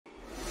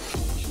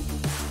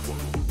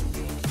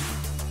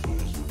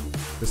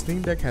The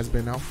Steam Deck has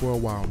been out for a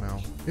while now.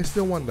 It's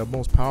still one of the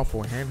most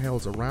powerful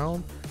handhelds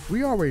around.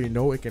 We already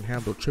know it can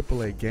handle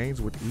AAA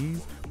games with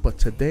ease, but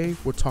today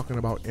we're talking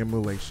about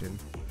emulation.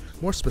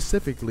 More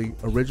specifically,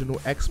 original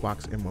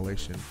Xbox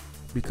emulation.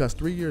 Because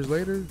 3 years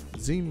later,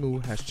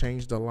 Xemu has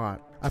changed a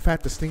lot. I've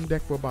had the Steam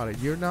Deck for about a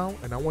year now,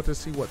 and I want to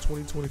see what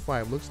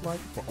 2025 looks like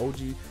for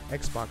OG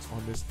Xbox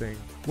on this thing.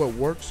 What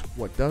works,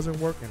 what doesn't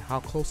work, and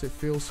how close it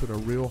feels to the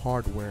real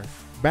hardware.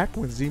 Back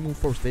when Xemu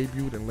first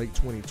debuted in late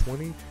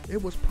 2020,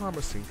 it was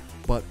promising,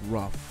 but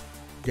rough.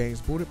 Games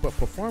booted, but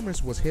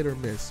performance was hit or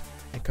miss,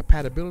 and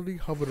compatibility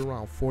hovered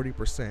around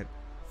 40%.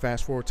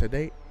 Fast forward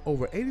today,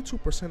 over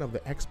 82% of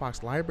the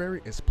Xbox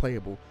library is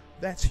playable.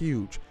 That's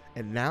huge.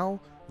 And now,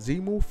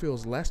 Xemu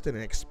feels less than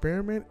an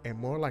experiment and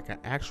more like an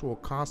actual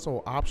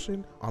console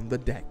option on the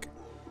deck.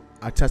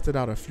 I tested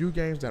out a few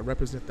games that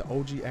represent the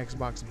OG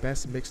Xbox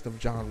best mix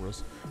of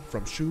genres,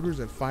 from shooters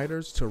and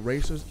fighters to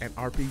racers and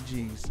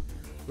RPGs.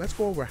 Let's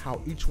go over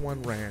how each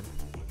one ran.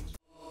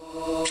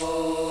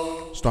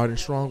 Starting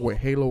strong with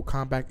Halo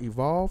Combat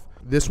Evolve,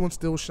 this one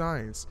still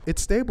shines.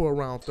 It's stable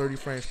around 30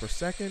 frames per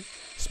second,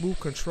 smooth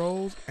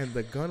controls, and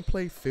the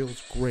gunplay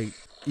feels great.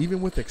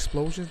 Even with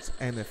explosions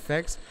and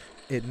effects,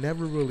 it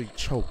never really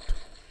choked.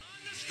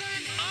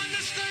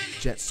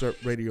 Jet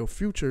Set Radio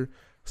Future,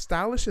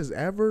 stylish as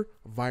ever,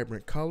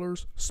 vibrant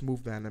colors,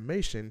 smooth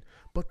animation,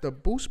 but the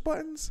boost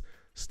buttons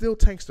still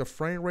tanks the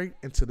frame rate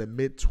into the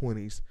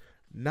mid-20s.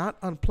 Not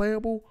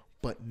unplayable,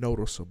 but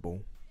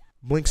noticeable.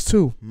 Blinks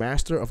 2,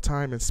 Master of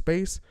Time and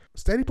Space,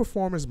 steady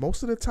performance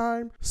most of the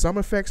time. Some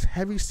effects,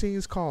 heavy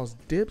scenes cause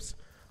dips,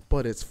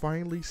 but it's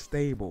finally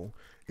stable.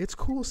 It's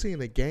cool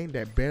seeing a game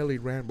that barely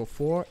ran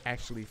before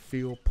actually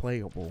feel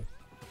playable.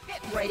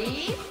 Get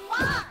ready,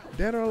 one.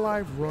 Dead or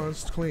Alive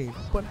runs clean,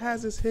 but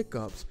has its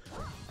hiccups.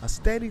 A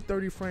steady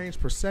 30 frames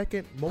per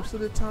second most of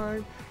the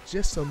time,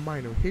 just some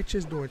minor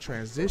hitches during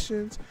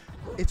transitions.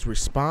 It's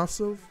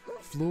responsive,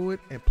 fluid,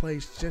 and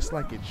plays just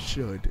like it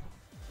should.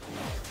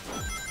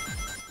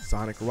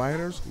 Sonic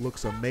Riders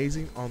looks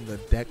amazing on the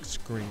deck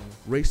screen.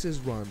 Races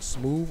run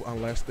smooth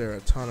unless there are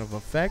a ton of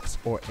effects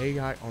or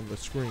AI on the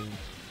screen.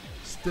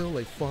 Still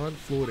a fun,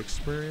 fluid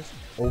experience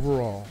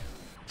overall.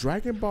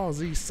 Dragon Ball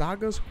Z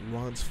Sagas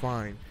runs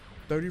fine.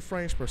 30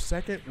 frames per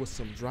second with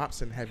some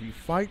drops and heavy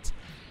fights.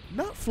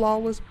 Not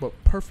flawless, but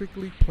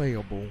perfectly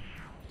playable.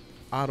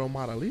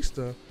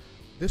 Automodelista,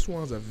 this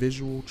one's a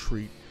visual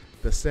treat.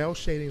 The cell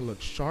shading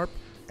looks sharp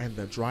and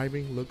the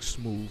driving looks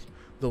smooth.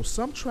 Though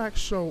some tracks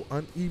show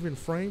uneven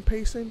frame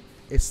pacing,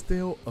 it's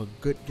still a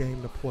good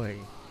game to play.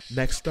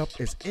 Next up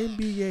is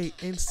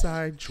NBA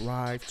Inside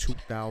Drive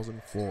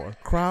 2004.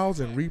 Crowds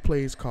and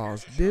replays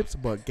cause dips,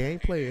 but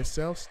gameplay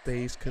itself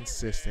stays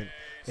consistent.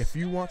 If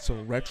you want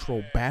some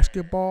retro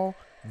basketball,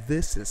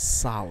 this is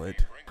solid.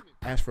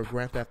 As for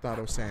Grand Theft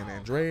Auto San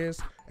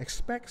Andreas,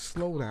 expect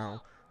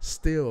slowdown.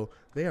 Still,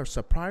 they are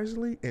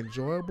surprisingly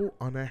enjoyable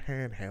on a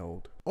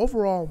handheld.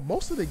 Overall,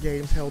 most of the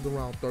games held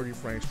around 30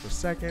 frames per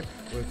second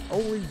with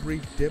only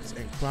brief dips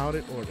and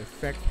crowded or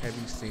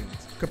effect-heavy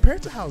scenes.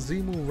 Compared to how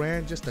Xemu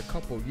ran just a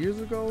couple years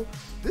ago,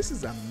 this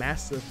is a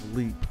massive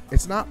leap.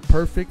 It's not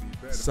perfect,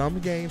 some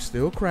games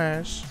still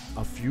crash,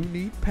 a few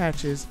need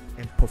patches,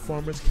 and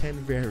performance can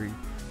vary.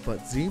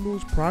 But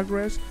Xemu's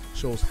progress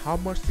shows how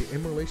much the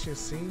emulation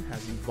scene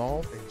has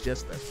evolved in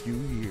just a few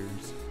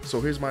years. So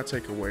here's my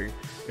takeaway.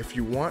 If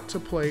you want to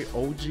play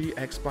OG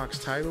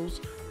Xbox titles,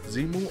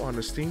 Xemu on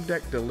the Steam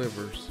Deck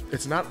delivers.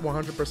 It's not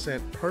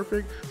 100%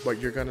 perfect, but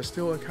you're gonna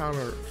still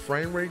encounter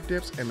frame rate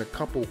dips and a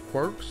couple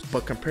quirks,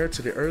 but compared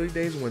to the early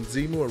days when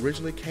Xemu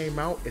originally came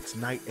out, it's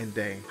night and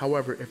day.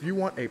 However, if you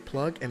want a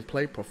plug and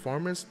play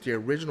performance, the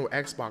original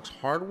Xbox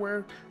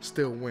hardware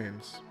still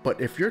wins.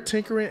 But if you're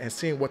tinkering and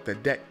seeing what the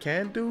deck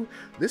can do,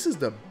 this is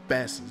the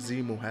best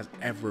Xemu has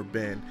ever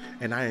been,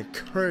 and I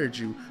encourage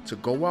you to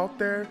go out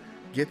there,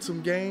 get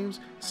some games,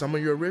 some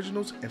of your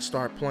originals, and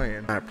start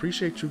playing. I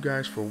appreciate you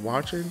guys for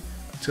watching.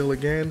 Till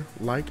again,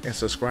 like and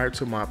subscribe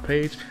to my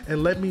page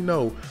and let me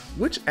know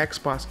which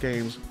Xbox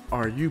games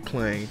are you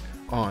playing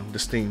on the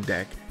Steam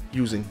Deck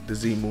using the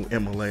Xemu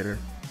emulator.